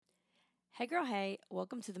Hey girl, hey,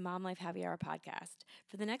 welcome to the Mom Life Happy Hour podcast.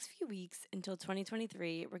 For the next few weeks until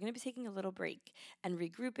 2023, we're going to be taking a little break and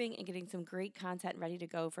regrouping and getting some great content ready to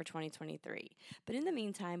go for 2023. But in the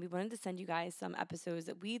meantime, we wanted to send you guys some episodes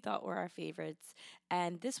that we thought were our favorites,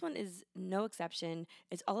 and this one is no exception.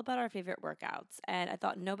 It's all about our favorite workouts, and I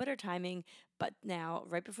thought no better timing but now,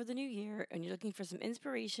 right before the new year, and you're looking for some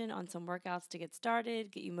inspiration on some workouts to get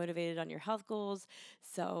started, get you motivated on your health goals.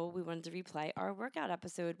 So we wanted to replay our workout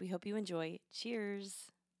episode. We hope you enjoy.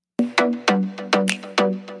 Cheers.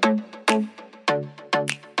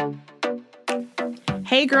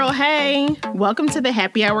 Hey girl, hey. Welcome to the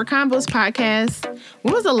Happy Hour Combos podcast.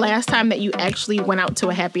 When was the last time that you actually went out to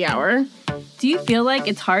a happy hour? Do you feel like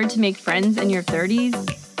it's hard to make friends in your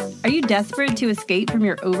 30s? Are you desperate to escape from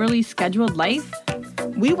your overly scheduled life?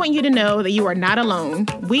 We want you to know that you are not alone.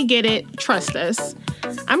 We get it. Trust us.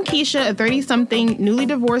 I'm Keisha, a 30-something, newly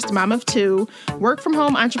divorced mom of two,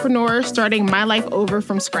 work-from-home entrepreneur starting my life over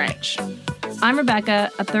from scratch. I'm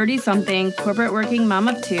Rebecca, a 30-something, corporate working mom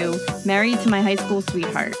of two, married to my high school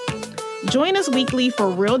sweetheart. Join us weekly for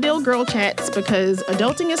real deal girl chats because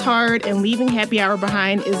adulting is hard and leaving happy hour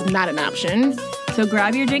behind is not an option. So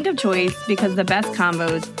grab your drink of choice because the best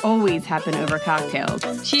combos always happen over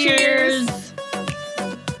cocktails. Cheers!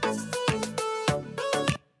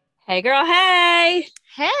 Hey girl, hey!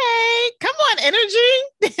 Hey, come on,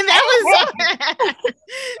 energy. That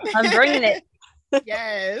was I'm bringing it.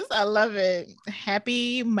 Yes, I love it.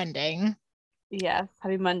 Happy Monday. Yes,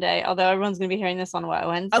 happy Monday. Although everyone's going to be hearing this on what,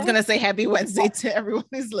 Wednesday? I was going to say happy Wednesday to everyone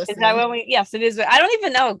who's listening. Is that when we, yes, it is. I don't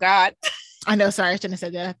even know. God. I know. Sorry, I shouldn't have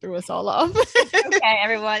said that. I threw us all off. Okay,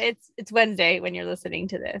 everyone. It's Wednesday when you're listening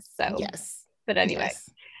to this. So yes. But anyway, yes.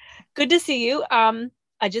 Good to see you.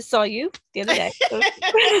 I just saw you the other day.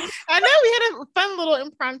 I know we had a fun little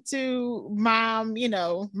impromptu mom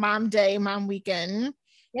day, mom weekend.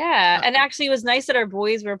 Yeah. And actually it was nice that our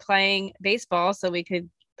boys were playing baseball so we could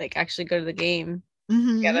like actually go to the game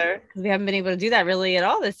together because we haven't been able to do that really at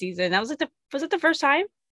all this season. That was like was it the first time?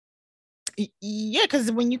 Yeah,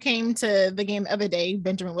 because when you came to the game the other day,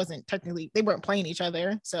 Benjamin wasn't technically, they weren't playing each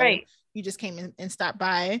other. So right. You just came in and stopped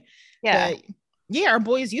by. Yeah. But yeah, our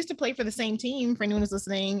boys used to play for the same team for anyone who's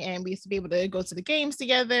listening. And we used to be able to go to the games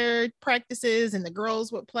together, practices, and the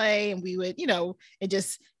girls would play. And we would, it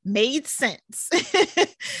just made sense.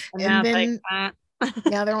 And then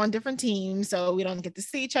now they're on different teams. So we don't get to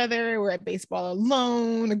see each other. We're at baseball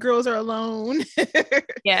alone. The girls are alone.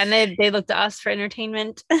 Yeah. And they look to us for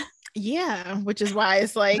entertainment. Yeah, which is why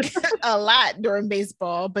it's like a lot during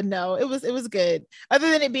baseball. But no, it was good.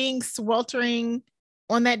 Other than it being sweltering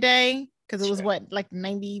on that day. Because it was like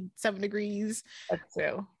 97 degrees. That's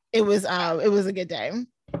true. It was a good day.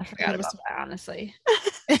 I forgot about that, honestly.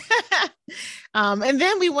 And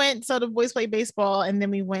then we went, so the boys played baseball, and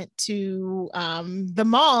then we went to the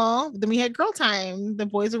mall. Then we had girl time. The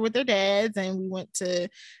boys were with their dads, and we went to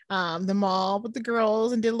the mall with the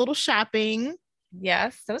girls and did a little shopping.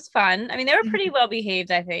 Yes, that was fun. I mean, they were pretty well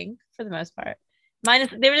behaved, I think, for the most part.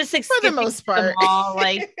 They were just like for the most part. The mall,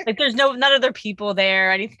 like there's none other people there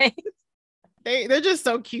or anything. They're just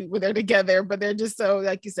so cute when they're together, but they're just so,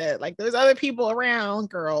 like you said, like there's other people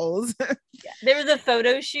around, girls. Yeah. There was a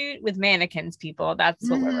photo shoot with mannequins, people. That's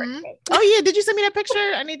what we're working with. Oh yeah, did you send me that picture?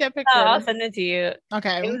 I need that picture. Oh, I'll send it to you.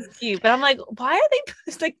 Okay. It was cute, but I'm like, why are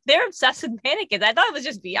they like they're obsessed with mannequins? I thought it was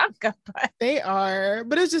just Bianca, but they are.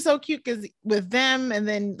 But it's just so cute because with them, and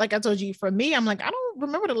then like I told you, for me, I'm like, I don't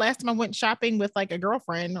remember the last time I went shopping with like a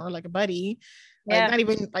girlfriend or like a buddy. Like, not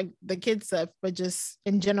even like the kids stuff, but just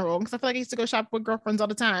in general. Because I feel like I used to go shop with girlfriends all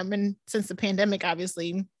the time. And since the pandemic,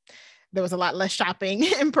 obviously, there was a lot less shopping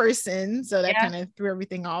in person. So that kind of threw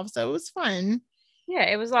everything off. So it was fun. Yeah,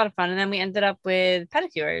 it was a lot of fun. And then we ended up with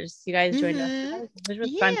pedicures. You guys joined us. Which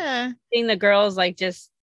was fun. Seeing the girls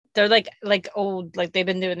they're like old, like they've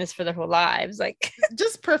been doing this for their whole lives. Like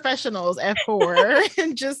just professionals at 4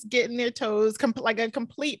 and just getting their toes, like a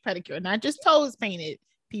complete pedicure, not just toes painted,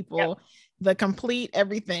 people. Yep. The complete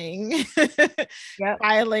everything. Yep.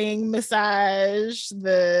 Filing, massage,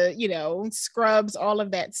 the scrubs, all of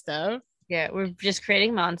that stuff. Yeah, we're just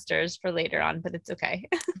creating monsters for later on, but it's okay.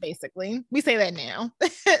 Basically, we say that now.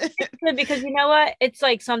 It's good because you know what? It's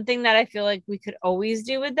like something that I feel like we could always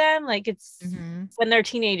do with them. Like it's when they're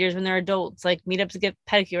teenagers, when they're adults, like meet up to get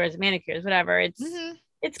pedicures, manicures, whatever.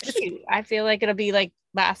 It's cute. I feel like it'll be like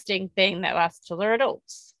lasting thing that lasts till they're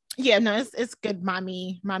adults. Yeah, no, it's good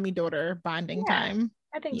mommy daughter bonding time.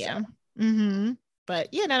 I think so. But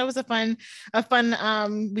yeah, no, it was a fun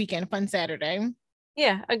weekend, fun Saturday.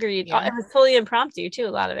 Yeah, agreed. Yeah. It was totally impromptu too, a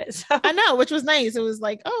lot of it. So I know, which was nice. It was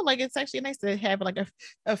like, oh, like it's actually nice to have like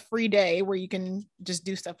a free day where you can just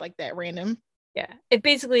do stuff like that random. Yeah, it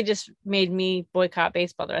basically just made me boycott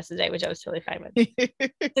baseball the rest of the day, which I was totally fine with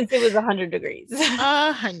since it was 100 degrees.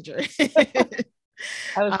 100.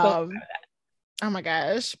 I was so proud of that. Oh my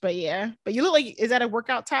gosh. But yeah, but you look like, is that a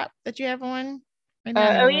workout top that you have on right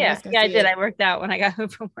now? Oh yeah, I did. I worked out when I got home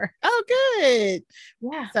from work. Oh, good.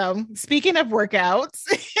 Yeah. So speaking of workouts,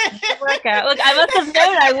 workout. Look, I must have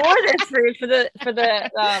known I wore this for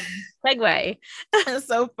the segue. That's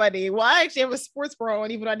so funny. Well, I actually have a sports bra,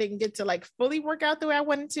 and even though I didn't get to like fully work out the way I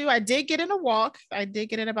wanted to, I did get in a walk. I did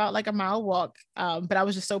get in about like a mile walk, but I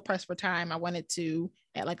was just so pressed for time. I wanted to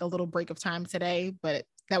at like a little break of time today, but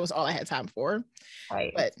that was all I had time for.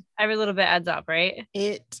 Right. But every little bit adds up, right?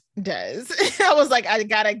 It does. I was like, I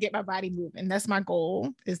gotta get my body moving. That's my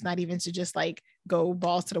goal. It's not even to just like go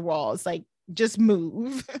balls to the wall. It's like just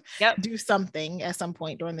move. Yep. Do something at some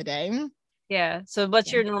point during the day. Yeah. So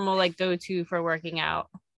what's your normal like go-to for working out?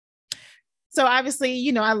 So obviously,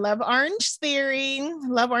 you know, I love Orange Theory.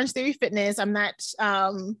 Love Orange Theory Fitness. I'm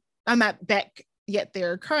not back yet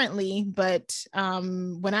there currently, but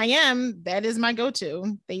when I am, that is my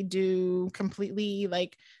go-to. They do completely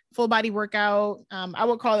like full body workout. I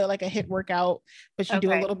would call it like a HIIT workout, but you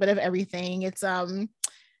do a little bit of everything. It's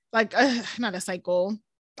like not a cycle.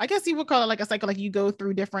 I guess you would call it like a cycle, like you go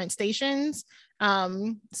through different stations.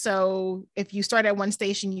 So if you start at one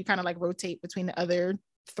station, you kind of like rotate between the other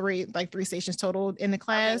three stations total in the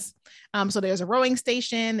class. So there's a rowing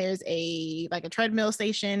station, there's a treadmill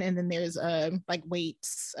station, and then there's a like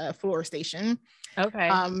weights floor station.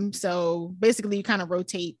 So basically you kind of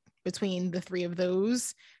rotate between the three of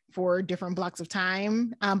those for different blocks of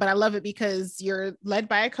time. But I love it because you're led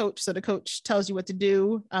by a coach. So the coach tells you what to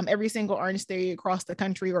do. Every single Orange Theory across the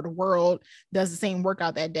country or the world does the same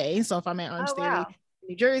workout that day. So if I'm at Orange Theory,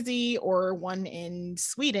 New Jersey or one in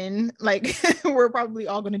Sweden, like we're probably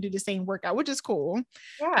all going to do the same workout, which is cool.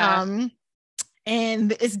 Yeah.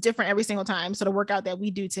 And it's different every single time. So the workout that we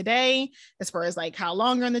do today, as far as like how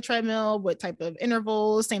long you're on the treadmill, what type of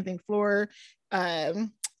intervals, same thing floor,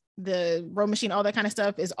 the row machine, all that kind of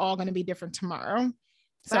stuff is all going to be different tomorrow.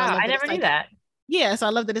 So I never knew that. Yeah, so I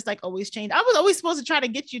love that it's like always changed. I was always supposed to try to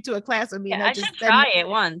get you to a class with me. Yeah, I should try it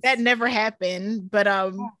once. That never happened, but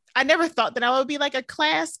I never thought that I would be like a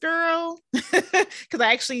class girl because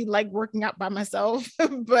I actually like working out by myself.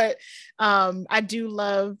 But I do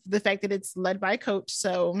love the fact that it's led by a coach,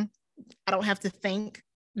 so I don't have to think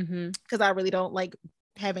because I really don't like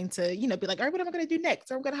having to, you know, be like, all right, what am I going to do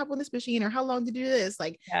next? Or I'm going to hop on this machine, or how long to do this?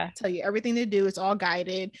 Like, tell you everything to do. It's all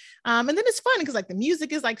guided. And then it's fun because like the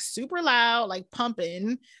music is like super loud, like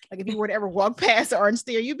pumping. Like if you were to ever walk past the Orange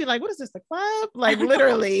Theory, you'd be like, what is this, the club? Like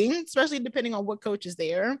literally, especially depending on what coach is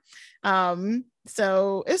there.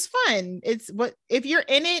 So it's fun. It's what, if you're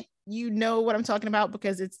in it, you know what I'm talking about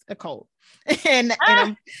because it's a cult. and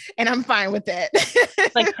I'm fine with that.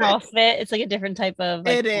 Like CrossFit. It's like a different type of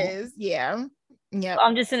like, it is. Yeah. Yeah, well,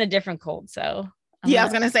 I'm just in a different cult, so I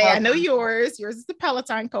was gonna say I know yours is the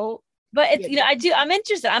Peloton cult, but it's you know I'm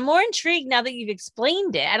interested. I'm more intrigued now that you've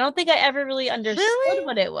explained it. I don't think I ever really understood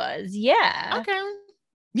what it was. Yeah. Okay.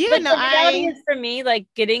 Yeah. But the reality is for me, like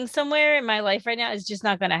getting somewhere in my life right now is just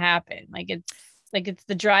not going to happen. Like it's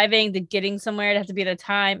the driving, the getting somewhere. It has to be at a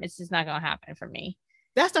time. It's just not going to happen for me.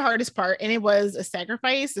 That's the hardest part, and it was a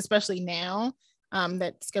sacrifice, especially now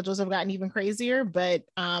that schedules have gotten even crazier. But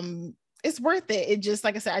it's worth it. It just,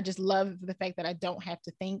 like I said, I just love the fact that I don't have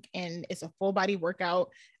to think, and it's a full body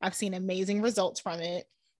workout. I've seen amazing results from it.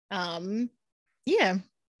 Yeah.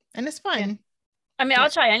 And it's fun. Yeah. I mean,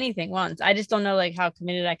 I'll try anything once. I just don't know like how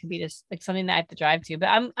committed I could be to like something that I have to drive to,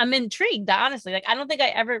 but I'm intrigued, honestly. Like, I don't think I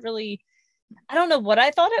ever really, I don't know what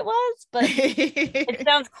I thought it was, but it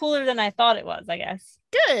sounds cooler than I thought it was, I guess.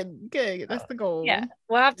 Good. That's the goal. Yeah.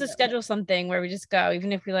 We'll have to schedule something where we just go,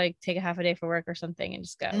 even if we like take a half a day for work or something and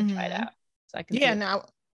just go try it out. So I can no,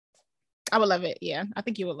 I would love it. Yeah. I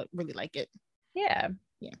think you would really like it. Yeah.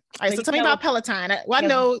 Yeah. All right. So tell me about Peloton. I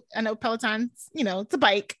know Peloton's, you know, it's a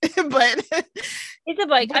bike, but it's a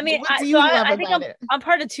bike. I mean, I think I'm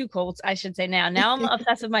part of two cults, I should say now. Now I'm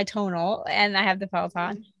obsessed with my tonal and I have the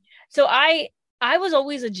Peloton. So I was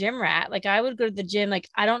always a gym rat. Like I would go to the gym. Like,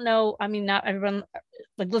 I don't know. I mean, not everyone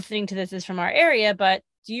like listening to this is from our area, but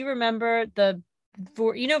do you remember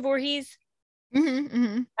Voorhees? I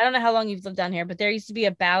don't know how long you've lived down here, but there used to be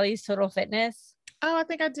a Bally's Total Fitness. Oh, I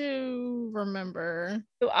think I do remember.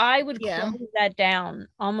 So I would close that down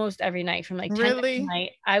almost every night from like 10 at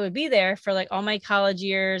night. I would be there for like all my college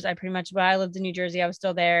years. When I lived in New Jersey, I was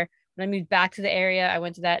still there. When I moved back to the area, I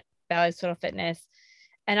went to that Bally's Total Fitness.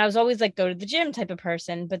 And I was always like, go to the gym type of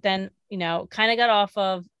person. But then, you know, kind of got off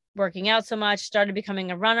of working out so much, started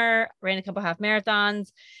becoming a runner, ran a couple half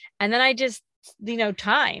marathons. And then I just, you know,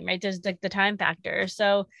 time, right? There's like the time factor.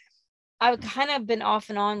 So I've kind of been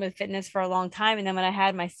off and on with fitness for a long time. And then when I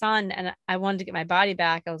had my son and I wanted to get my body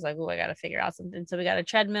back, I was like, oh, I got to figure out something. So we got a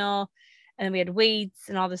treadmill and then we had weights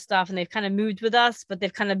and all this stuff. And they've kind of moved with us, but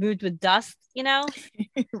they've kind of moved with dust, you know,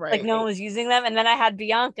 Right. like no one was using them. And then I had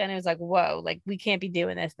Bianca and it was like, whoa, like we can't be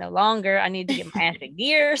doing this no longer. I need to get my ass in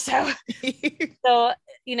gear. So,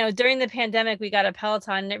 you know, during the pandemic, we got a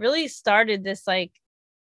Peloton and it really started this like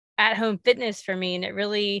at home fitness for me. And it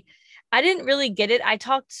really, I didn't really get it.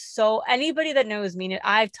 Anybody that knows me,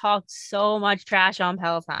 I've talked so much trash on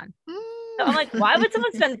Peloton. So I'm like, why would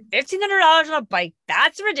someone spend $1,500 on a bike?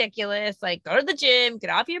 That's ridiculous. Like, go to the gym, get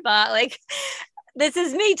off your butt. Like, this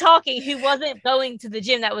is me talking who wasn't going to the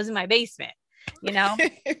gym that was in my basement, you know?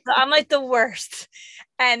 So I'm like the worst.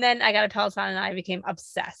 And then I got a Peloton and I became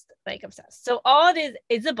obsessed. So all it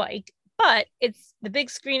is a bike, but it's the big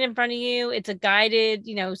screen in front of you. It's a guided,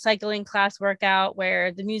 you know, cycling class workout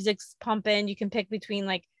where the music's pumping. You can pick between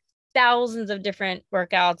like thousands of different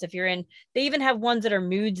workouts. If you're in, they even have ones that are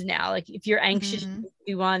moods now. Like if you're anxious, you can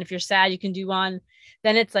do one. If you're sad, you can do one.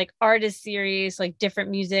 Then it's like artist series, like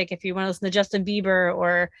different music. If you want to listen to Justin Bieber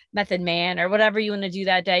or Method Man or whatever you want to do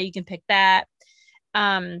that day, you can pick that.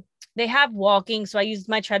 They have walking. So I use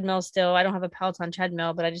my treadmill still. I don't have a Peloton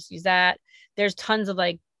treadmill, but I just use that. There's tons of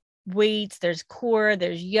like weights, there's core,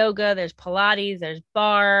 there's yoga, there's Pilates, there's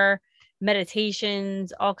bar,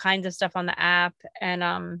 meditations, all kinds of stuff on the app.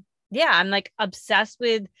 And yeah, I'm like obsessed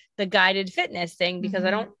with the guided fitness thing because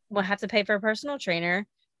I don't have to pay for a personal trainer.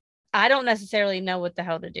 I don't necessarily know what the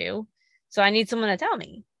hell to do. So I need someone to tell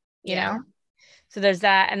me, you know? So there's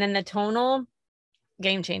that. And then the tonal,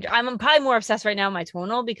 game changer. I'm probably more obsessed right now with my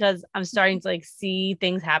tonal because I'm starting to like see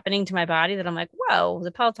things happening to my body that I'm like, whoa,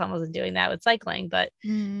 the Peloton wasn't doing that with cycling. But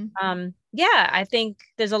yeah, I think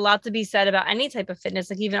there's a lot to be said about any type of fitness.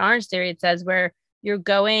 Like even Orange Theory, it says where you're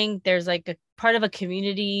going, there's like a part of a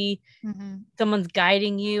community, someone's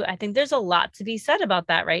guiding you. I think there's a lot to be said about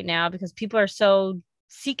that right now because people are so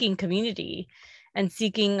seeking community and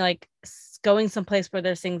seeking like going someplace where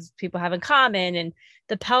there's things people have in common, and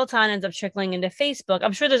the Peloton ends up trickling into Facebook.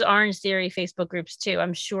 I'm sure there's Orange Theory Facebook groups too.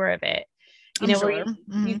 I'm sure of it. You know, where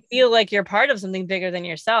you feel like you're part of something bigger than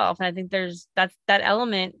yourself. And I think there's that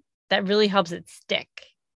element that really helps it stick.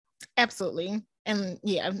 Absolutely. And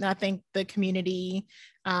yeah, I think the community,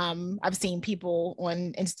 I've seen people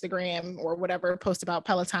on Instagram or whatever post about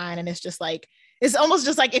Peloton, and it's just like, it's almost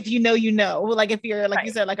just like if you know, like if you're like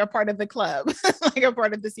you said, like a part of the club, like a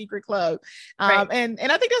part of the secret club. And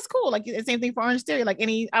I think that's cool. Like the same thing for Orange Theory. Like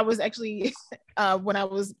I was actually when I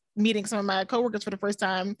was meeting some of my coworkers for the first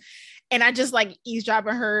time, and I just like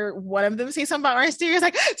eavesdropping heard one of them say something about Orange Theory. It's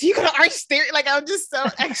like, do you go to Orange Theory? Like I'm just so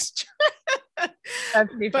extra.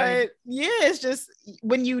 But yeah, it's just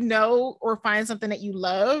when you know or find something that you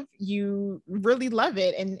love, you really love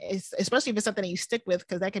it. And it's, especially if it's something that you stick with,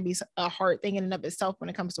 because that can be a hard thing in and of itself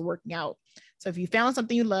when it comes to working out. So if you found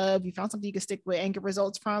something you love, you found something you can stick with and get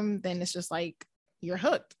results from, then it's just like you're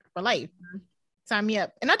hooked for life. Sign me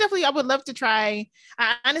up. And I would love to try.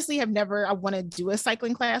 I honestly have never, I want to do a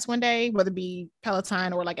cycling class one day, whether it be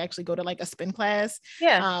Peloton or like actually go to like a spin class.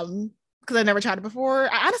 Yeah. Because I've never tried it before.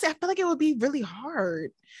 I feel like it would be really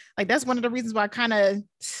hard. Like that's one of the reasons why I kind of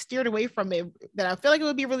steered away from it, that I feel like it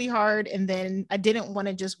would be really hard. And then I didn't want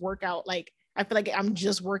to just work out. Like, I feel like I'm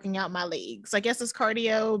just working out my legs. I guess it's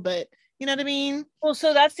cardio, but you know what I mean? Well,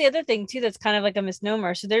 so that's the other thing too, that's kind of like a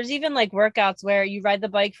misnomer. So there's even like workouts where you ride the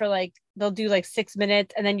bike for like, they'll do like 6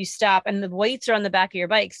 minutes and then you stop and the weights are on the back of your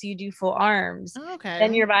bike. So you do full arms. Okay.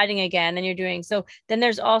 Then you're riding again. Then you're doing, so then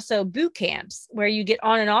there's also boot camps where you get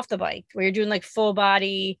on and off the bike, where you're doing like full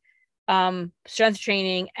body strength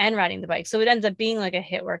training and riding the bike. So it ends up being like a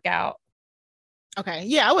HIIT workout. Okay.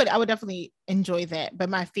 Yeah, I would definitely enjoy that.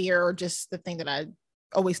 But my fear, or just the thing that I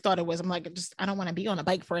always thought it was, I'm like, I don't want to be on a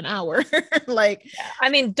bike for an hour. Like, I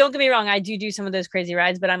mean, don't get me wrong, I do some of those crazy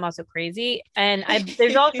rides, but I'm also crazy. And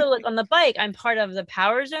there's also like on the bike, I'm part of the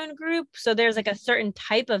Power Zone group. So there's like a certain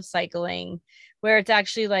type of cycling where it's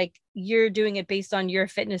actually like you're doing it based on your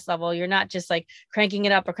fitness level. You're not just like cranking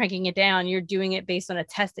it up or cranking it down. You're doing it based on a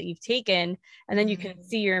test that you've taken, and then you can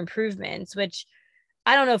see your improvements, which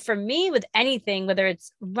I don't know, for me with anything, whether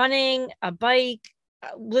it's running, a bike,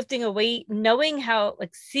 lifting a weight, knowing how,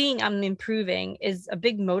 like, seeing I'm improving is a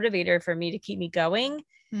big motivator for me to keep me going.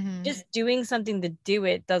 Just doing something to do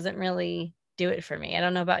it doesn't really do it for me. I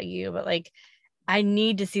don't know about you, but like I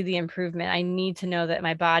need to see the improvement. I need to know that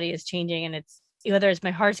my body is changing and whether it's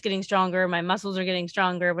my heart's getting stronger, my muscles are getting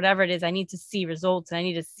stronger, whatever it is, I need to see results and I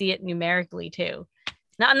need to see it numerically too.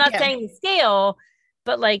 Now, I'm not saying the scale,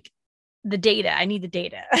 but like the data. I need the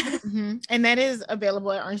data. And that is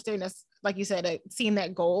available at Orange Theory. That's, like you said, seeing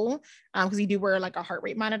that goal, because you do wear like a heart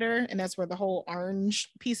rate monitor, and that's where the whole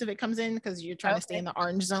orange piece of it comes in, because you're trying to stay in the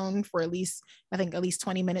orange zone for at least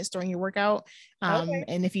 20 minutes during your workout.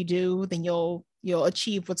 And if you do, then you'll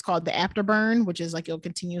achieve what's called the afterburn, which is like you'll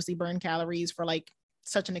continuously burn calories for like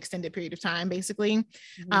such an extended period of time, basically.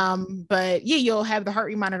 But yeah, you'll have the heart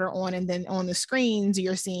rate monitor on, and then on the screens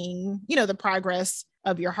you're seeing, the progress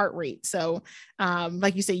of your heart rate. So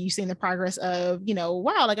like you say, you've seen the progress of,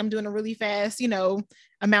 wow, like I'm doing a really fast,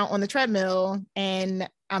 amount on the treadmill and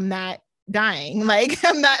I'm not dying. Like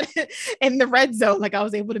I'm not in the red zone. Like I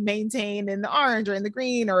was able to maintain in the orange or in the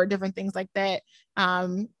green or different things like that.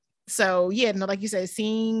 So yeah, no, like you said,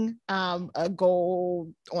 seeing a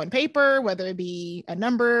goal on paper, whether it be a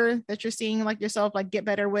number that you're seeing like yourself like get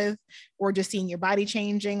better with, or just seeing your body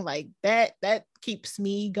changing, like that keeps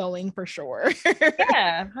me going for sure.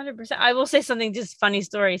 Yeah, 100%. I will say something, just funny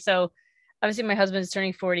story. So obviously my husband's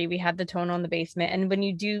turning 40. We have the tonal in the basement. And when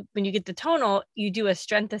you get the tonal, you do a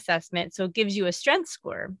strength assessment. So it gives you a strength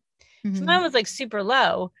score. So mine was like super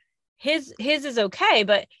low. His is okay,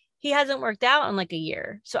 but he hasn't worked out in like a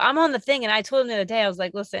year. So I'm on the thing, and I told him the other day, I was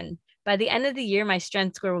like, listen, by the end of the year, my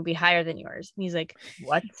strength score will be higher than yours. And he's like,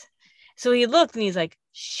 what? So he looked and he's like,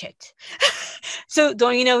 shit. So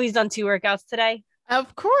don't you know he's done 2 workouts today?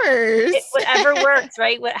 Of course. Whatever works,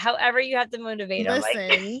 right? However you have to motivate him.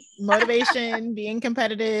 Listen, motivation, being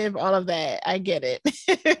competitive, all of that. I get it.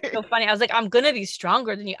 So funny. I was like, I'm going to be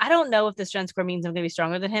stronger than you. I don't know if the strength score means I'm going to be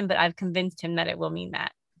stronger than him, but I've convinced him that it will mean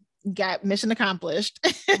that. Got mission accomplished.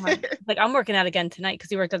 Like, I'm working out again tonight,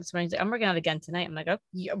 because he worked out this morning. He's like, I'm working out again tonight. I'm like, oh,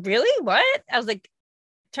 really? What? I was like,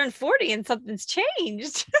 turned 40 and something's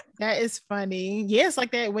changed. That is funny. Yeah, it's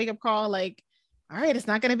like that wake up call, like, all right, it's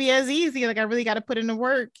not going to be as easy. Like I really got to put in the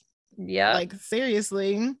work. Yeah. Like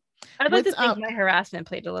seriously. I'd like to think my harassment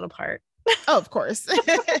played a little part. Oh, of course.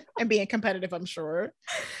 And being competitive, I'm sure.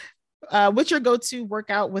 What's your go-to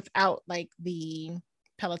workout without like the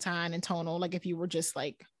Peloton and tonal? Like if you were just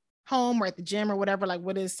like home or at the gym or whatever, like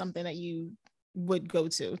what is something that you would go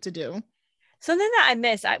to do? Something that I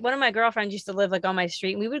miss, one of my girlfriends used to live like on my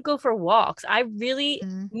street, and we would go for walks. I really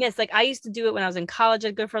miss, like I used to do it when I was in college.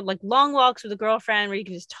 I'd go for like long walks with a girlfriend where you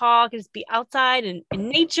can just talk and just be outside and in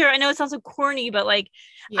nature. I know it sounds so corny, but like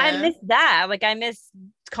I miss that. Like I miss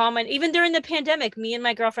common, even during the pandemic, me and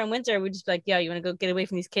my girlfriend Winter would just be like, yo, you want to go get away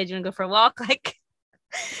from these kids? You want to go for a walk? Like,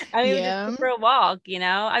 I mean, we just go for a walk,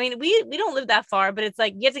 I mean, we don't live that far, but it's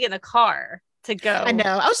like you have to get in a car to go. I know.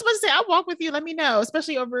 I was supposed to say I'll walk with you. Let me know,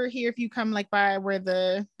 especially over here if you come like by where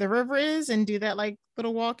the river is and do that like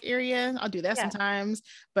little walk area. I'll do that sometimes.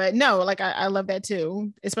 But no, like I love that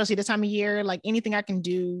too, especially this time of year. Like anything I can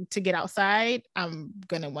do to get outside, I'm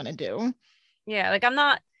gonna want to do. Yeah, like I'm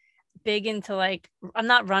not big into like I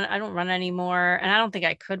don't run anymore, and I don't think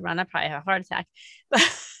I could run. I probably have a heart attack.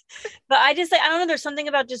 But I just like I don't know. There's something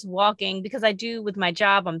about just walking, because I do with my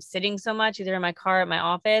job. I'm sitting so much, either in my car or at my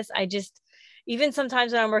office. Even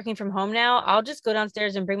sometimes when I'm working from home now, I'll just go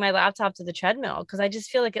downstairs and bring my laptop to the treadmill, because I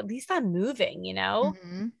just feel like at least I'm moving,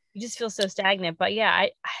 You just feel so stagnant. But yeah,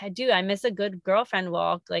 I do. I miss a good girlfriend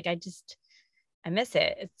walk. Like I miss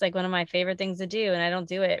it. It's like one of my favorite things to do, and I don't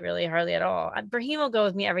do it really hardly at all. Brahim will go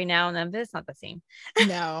with me every now and then, but it's not the same.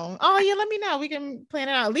 No. Oh yeah, let me know. We can plan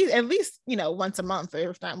it out at least once a month,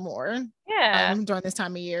 if not more. Yeah. During this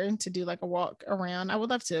time of year to do like a walk around. I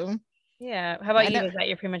would love to. Yeah. How about you? Is that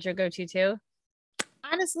your pretty much your go-to too?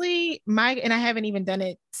 Honestly, and I haven't even done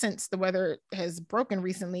it since the weather has broken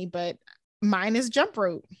recently, but mine is jump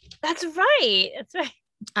rope. That's right.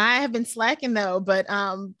 I have been slacking though, but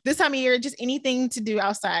this time of year, just anything to do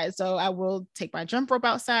outside. So I will take my jump rope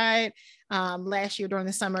outside. Last year during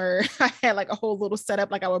the summer, I had like a whole little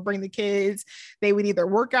setup. Like I would bring the kids, they would either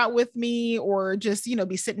work out with me or just,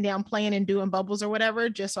 be sitting down playing and doing bubbles or whatever,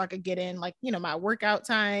 just so I could get in like, my workout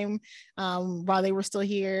time while they were still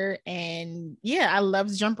here. And yeah, I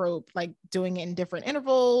loved jump rope, like doing it in different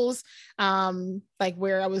intervals, like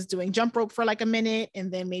where I was doing jump rope for like a minute and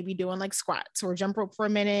then maybe doing like squats, or jump rope for a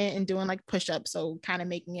minute and doing like push-ups. So kind of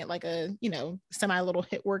making it like a, semi little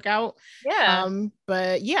hit workout. Yeah.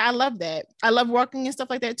 But yeah, I love that. I love walking and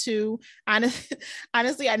stuff like that too.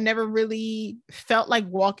 Honestly, I never really felt like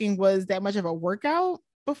walking was that much of a workout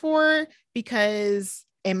before, because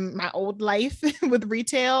in my old life with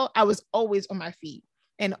retail, I was always on my feet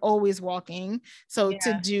and always walking. So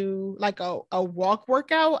to do like a walk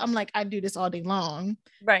workout, I'm like, I do this all day long.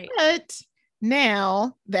 Right. But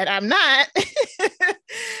now that I'm not,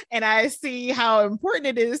 and I see how important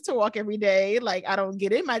it is to walk every day. Like I don't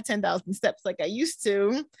get in my 10,000 steps like I used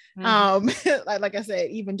to. Like I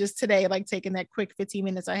said, even just today, like taking that quick 15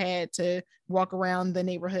 minutes I had to walk around the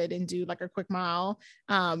neighborhood and do like a quick mile.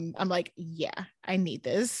 I'm like, yeah, I need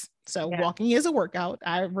this. So walking is a workout.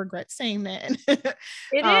 I regret saying that. It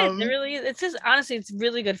is. It really is. It's just honestly, it's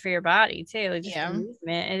really good for your body too. Like just the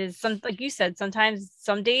movement. It is like you said, sometimes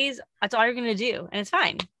some days that's all you're gonna do, and it's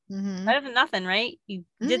fine. Better than nothing, right? You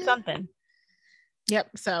did something. Yep.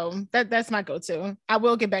 So that's my go-to. I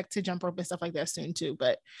will get back to jump rope and stuff like that soon too.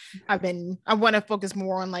 But I want to focus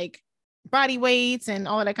more on like body weights and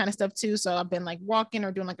all of that kind of stuff too. So I've been like walking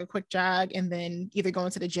or doing like a quick jog and then either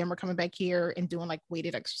going to the gym or coming back here and doing like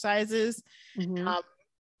weighted exercises.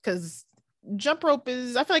 Because jump rope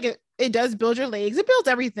is, I feel like it does build your legs. It builds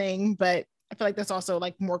everything, but I feel like that's also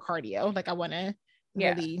like more cardio. Like I want to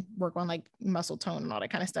really work on like muscle tone and all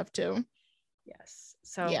that kind of stuff too. Yes.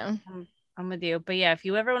 So I'm with you. But yeah, if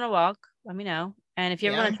you ever want to walk, let me know. And if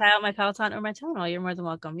you ever want to try out my Peloton or my tonal, you're more than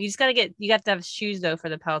welcome. You just got to have shoes though for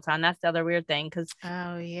the Peloton. That's the other weird thing because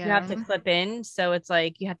you have to clip in. So it's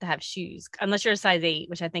like you have to have shoes unless you're a size 8,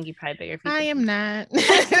 which I think you probably bigger. I am not.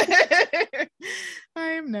 I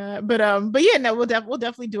am not. But yeah, no, we'll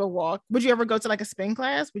definitely do a walk. Would you ever go to like a spin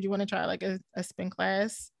class? Would you want to try like a spin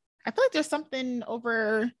class? I feel like there's something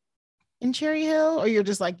over in Cherry Hill, or you're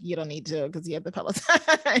just like, you don't need to because you have the Peloton.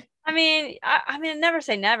 I mean, never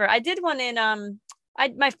say never. I did one in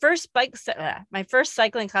my first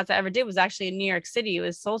cycling class I ever did was actually in New York City. It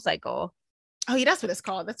was Soul Cycle. Oh yeah, that's what it's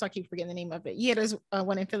called. That's why I keep forgetting the name of it. Yeah, there's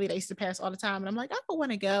one in Philly that I used to pass all the time, and I'm like, I don't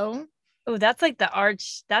want to go. Oh, that's like the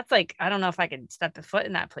arch. That's like, I don't know if I could step a foot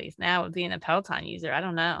in that place now with being a Peloton user. I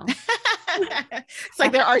don't know. It's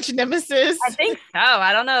like their arch nemesis. I think so.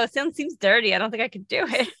 I don't know. It seems dirty. I don't think I could do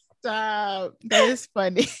it. Stop. That is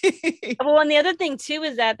funny. Well, and the other thing too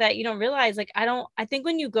is that you don't realize, like, I think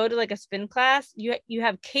when you go to like a spin class, you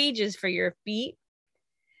have cages for your feet,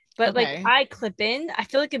 but like I clip in, I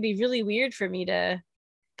feel like it'd be really weird for me to,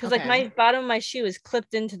 because like my bottom of my shoe is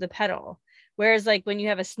clipped into the pedal. Whereas like when you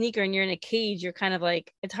have a sneaker and you're in a cage, you're kind of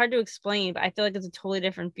like, it's hard to explain, but I feel like it's a totally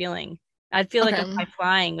different feeling. I'd feel like I'm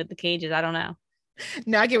flying with the cages. I don't know.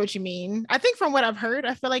 No, I get what you mean. I think from what I've heard,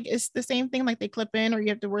 I feel like it's the same thing. Like they clip in, or you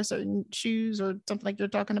have to wear certain shoes or something like you're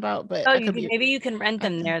talking about. But maybe you can rent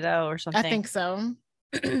them there though, or something. I think so.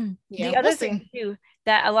 The other thing too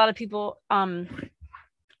that a lot of people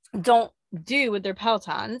don't do with their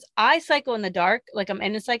Pelotons. I cycle in the dark, like I'm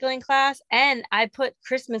in a cycling class, and I put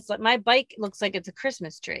Christmas. Like my bike looks like it's a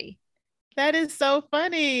Christmas tree. That is so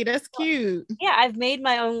funny. That's cute. Yeah, I've made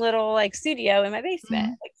my own little like studio in my basement.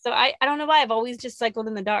 Like, so I don't know why I've always just cycled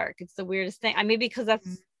in the dark. It's the weirdest thing. I maybe because that's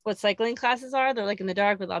what cycling classes are. They're like in the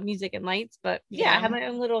dark with loud music and lights. But yeah, I have my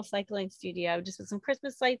own little cycling studio just with some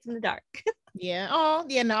Christmas lights in the dark. Yeah. Oh,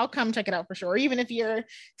 yeah. No, I'll come check it out for sure. Even if you're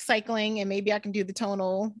cycling and maybe I can do the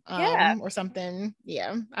tonal or something.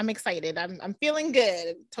 Yeah, I'm excited. I'm feeling good.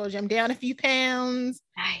 I told you I'm down a few pounds.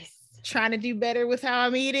 Nice. Trying to do better with how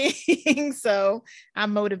I'm eating. So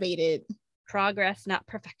I'm motivated. Progress, not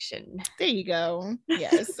perfection. There you go.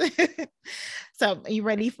 Yes. So are you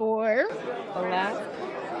ready for the last?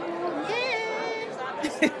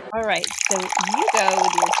 Yeah. All right. So you go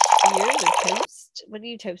with your cheers or toast. What are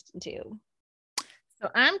you toasting to? So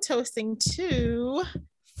I'm toasting to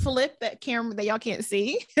Flip, that camera that y'all can't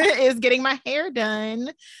see, is getting my hair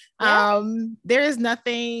done. Yeah. There is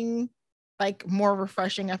nothing like more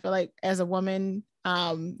refreshing, I feel like, as a woman,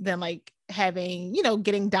 than like having,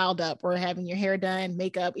 getting dialed up or having your hair done,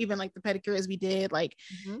 makeup, even like the pedicure as we did, like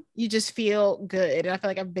you just feel good. And I feel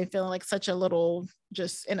like I've been feeling like such a little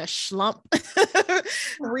just in a slump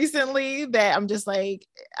recently that I'm just like,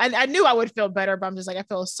 I knew I would feel better, but I'm just like, I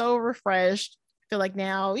feel so refreshed. Feel like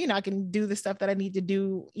now, I can do the stuff that I need to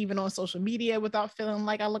do even on social media without feeling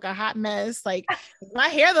like I look a hot mess. Like my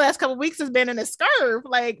hair the last couple of weeks has been in a scarf.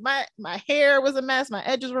 Like my hair was a mess. My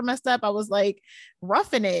edges were messed up. I was like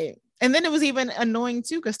roughing it. And then it was even annoying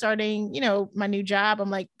too, because starting, my new job, I'm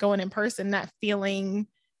like going in person, not feeling,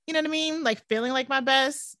 you know what I mean? Like feeling like my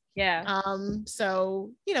best. Yeah.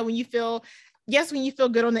 So, when you feel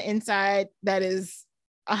good on the inside, that is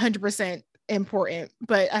 100% important,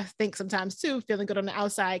 but I think sometimes too, feeling good on the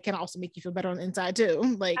outside can also make you feel better on the inside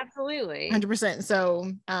too. Like absolutely 100%.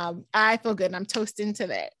 So I feel good and I'm toasting to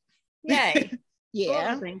that. Yay.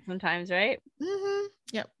 Yeah. Sometimes, right?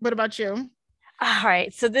 Yep. What about you? All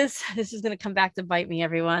right. So this is going to come back to bite me,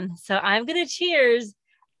 everyone. So I'm going to cheers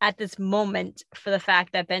at this moment for the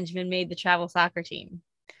fact that Benjamin made the travel soccer team.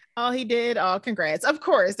 Oh, he did. Oh, congrats. Of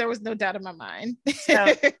course. There was no doubt in my mind.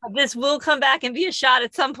 So this will come back and be a shot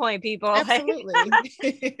at some point, people. Absolutely.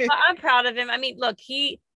 I'm proud of him. I mean, look,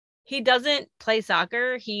 he doesn't play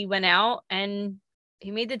soccer. He went out and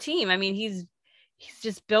he made the team. I mean, he's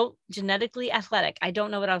just built genetically athletic. I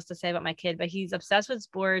don't know what else to say about my kid, but he's obsessed with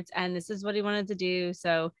sports and this is what he wanted to do.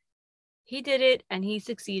 So he did it and he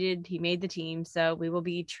succeeded. He made the team. So we will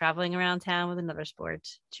be traveling around town with another sport.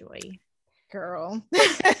 Joy. Girl.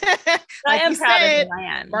 I am proud of him. I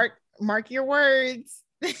am. Mark your words.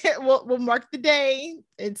 we'll mark the day.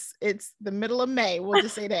 It's the middle of May. We'll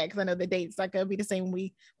just say that because I know the date's not gonna be the same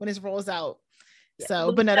week when this rolls out. Yeah. So,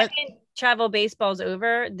 well, but no, that travel baseball's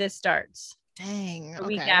over. This starts. Dang. A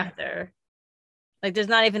week after. Like there's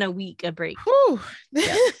not even a week of break.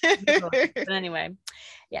 Yeah. But anyway,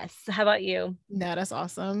 yes. How about you? No, that's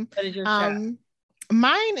awesome. What is your show?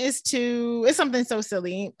 Mine is it's something so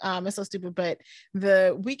silly. It's so stupid, but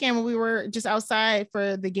the weekend when we were just outside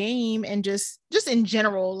for the game and just in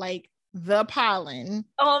general, like the pollen.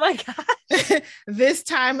 Oh my gosh. This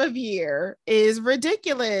time of year is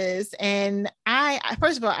ridiculous. And I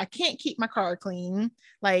first of all, I can't keep my car clean.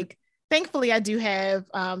 Like, thankfully, I do have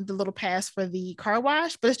the little pass for the car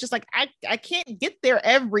wash, but it's just like I can't get there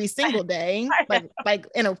every single day. Like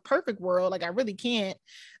in a perfect world, like I really can't.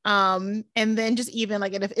 And then just even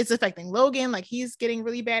like if it's affecting Logan, like he's getting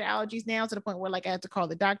really bad allergies now to the point where like I have to call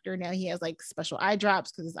the doctor. Now he has like special eye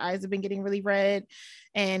drops because his eyes have been getting really red.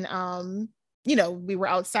 And we were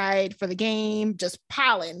outside for the game, just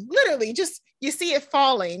pollen, literally just you see it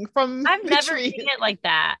falling from I've never seen it like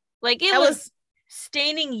that. Like it was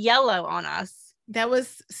staining yellow on us. That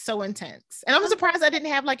was so intense. And I'm surprised I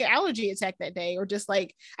didn't have like an allergy attack that day, or just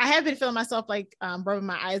like I have been feeling myself like rubbing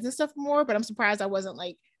my eyes and stuff more, but I'm surprised I wasn't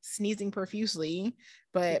like sneezing profusely.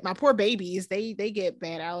 But my poor babies, they get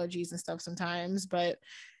bad allergies and stuff sometimes, but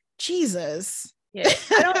Jesus. Yeah.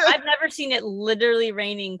 I've never seen it literally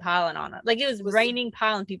raining pollen on it. Like it was raining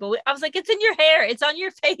pollen, people. I was like, it's in your hair, it's on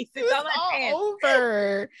your face, it's on my pants.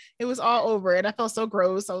 Over. It was all over. And I felt so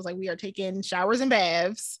gross. I was like, we are taking showers and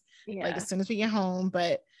baths like as soon as we get home.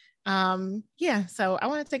 But so I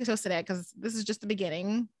want to take a toast to that because this is just the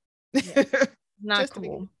beginning. Yeah. Not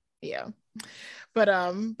cool. Yeah. But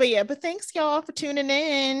thanks y'all for tuning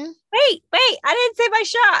in. Wait, I didn't say my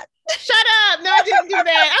shot. Shut up. No, I didn't do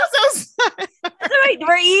that. I'm so sorry. Right,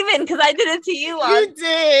 we're even because I did it to you. You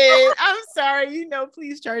did. I'm sorry.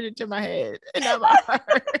 Please charge it to my head and not my heart.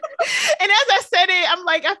 And as I said it, I'm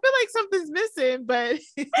like, I feel like something's missing, but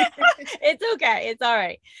it's okay. It's all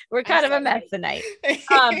right. We're kind of a mess tonight.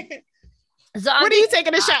 So what are you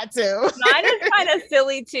taking a shot to? Mine is kind of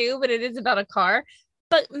silly too, but it is about a car.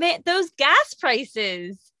 But man, those gas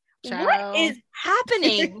prices. Child. What is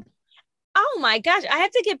happening? Oh my gosh, I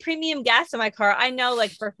have to get premium gas in my car. I know,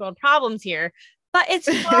 like, first world problems here, but it's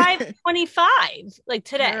 $5.25 like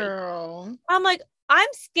today. Girl. I'm like, I'm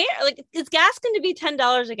scared. Like, is gas going to be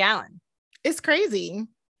 $10 a gallon? It's crazy.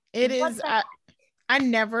 It is. I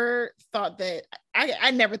never thought that.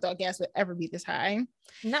 I never thought gas would ever be this high.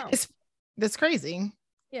 No, that's crazy.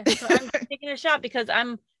 Yeah, so I'm taking a shot because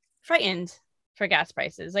I'm frightened for gas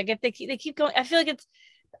prices. Like, if they keep going, I feel like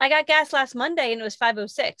I got gas last Monday and it was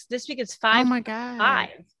 $5.06. This week it's $5. Oh my God.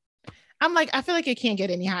 I'm like, I feel like it can't get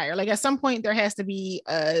any higher. Like at some point there has to be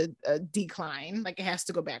a decline. Like it has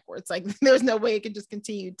to go backwards. Like there's no way it can just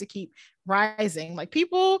continue to keep rising. Like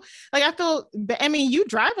people, like I mean, you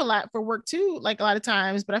drive a lot for work too, like a lot of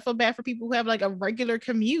times, but I feel bad for people who have like a regular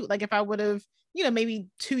commute. Like if I would have, maybe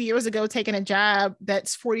 2 years ago taken a job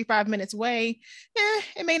that's 45 minutes away,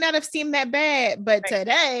 it may not have seemed that bad. But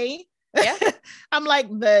today, I'm like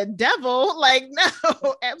the devil. Like,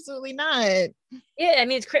 no, absolutely not. Yeah, I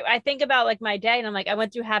mean, it's crazy. I think about like my day and I'm like, I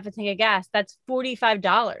went through half a tank of gas. That's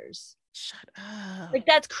 $45. Shut up. Like,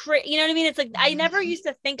 that's crazy. You know what I mean? It's like, I never used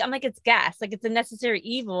to think, I'm like, it's gas. Like, it's a necessary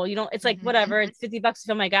evil. It's like, whatever. It's $50 to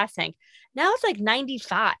fill my gas tank. Now it's like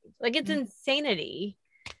 95. Like, it's insanity.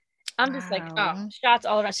 I'm just like, oh, shots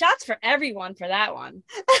all around. Shots for everyone for that one.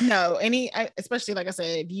 No, especially like I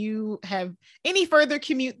said, if you have any further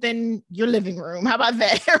commute than your living room, how about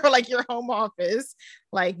that? Or like your home office,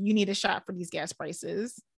 like you need a shot for these gas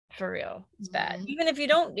prices. For real, it's bad. Even if you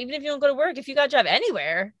don't go to work, if you got a job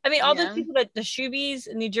anywhere. I mean, all those people at the Shoebies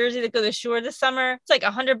in New Jersey that go to the shore this summer, it's like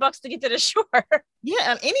 $100 to get to the shore.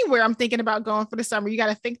 Yeah, anywhere I'm thinking about going for the summer, you got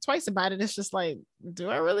to think twice about it. It's just like,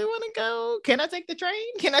 do I really want to go? Can I take the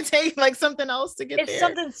train? Can I take like something else to get there? It's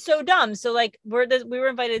something so dumb. So like we were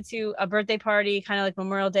invited to a birthday party, kind of like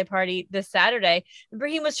Memorial Day party this Saturday. And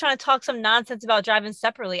Brahim was trying to talk some nonsense about driving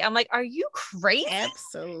separately. I'm like, are you crazy?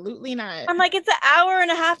 Absolutely not. I'm like, it's an hour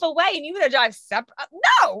and a half away and you want to drive separate?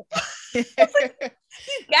 No. Like,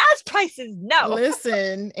 gas prices, no.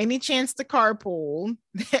 Listen, any chance to carpool,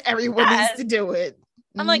 everyone needs to do it.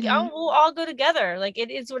 I'm like, oh, we'll all go together. Like,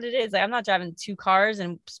 it is what it is. Like, I'm not driving 2 cars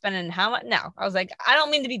and spending how much? No, I was like, I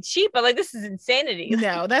don't mean to be cheap, but like, this is insanity.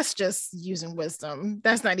 No, that's just using wisdom.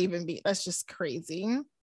 That's not even that's just crazy.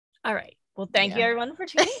 All right. Well, thank you everyone for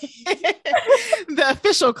tuning in. The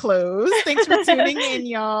official close. Thanks for tuning in,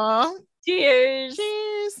 y'all. Cheers.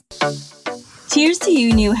 Cheers. Cheers to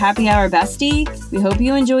you, new Happy Hour bestie. We hope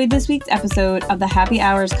you enjoyed this week's episode of the Happy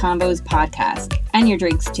Hours Combos podcast, and your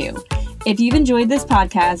drinks too. If you've enjoyed this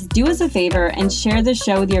podcast, do us a favor and share the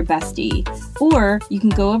show with your bestie. Or you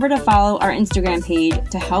can go over to follow our Instagram page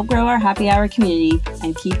to help grow our Happy Hour community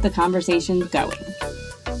and keep the conversations going.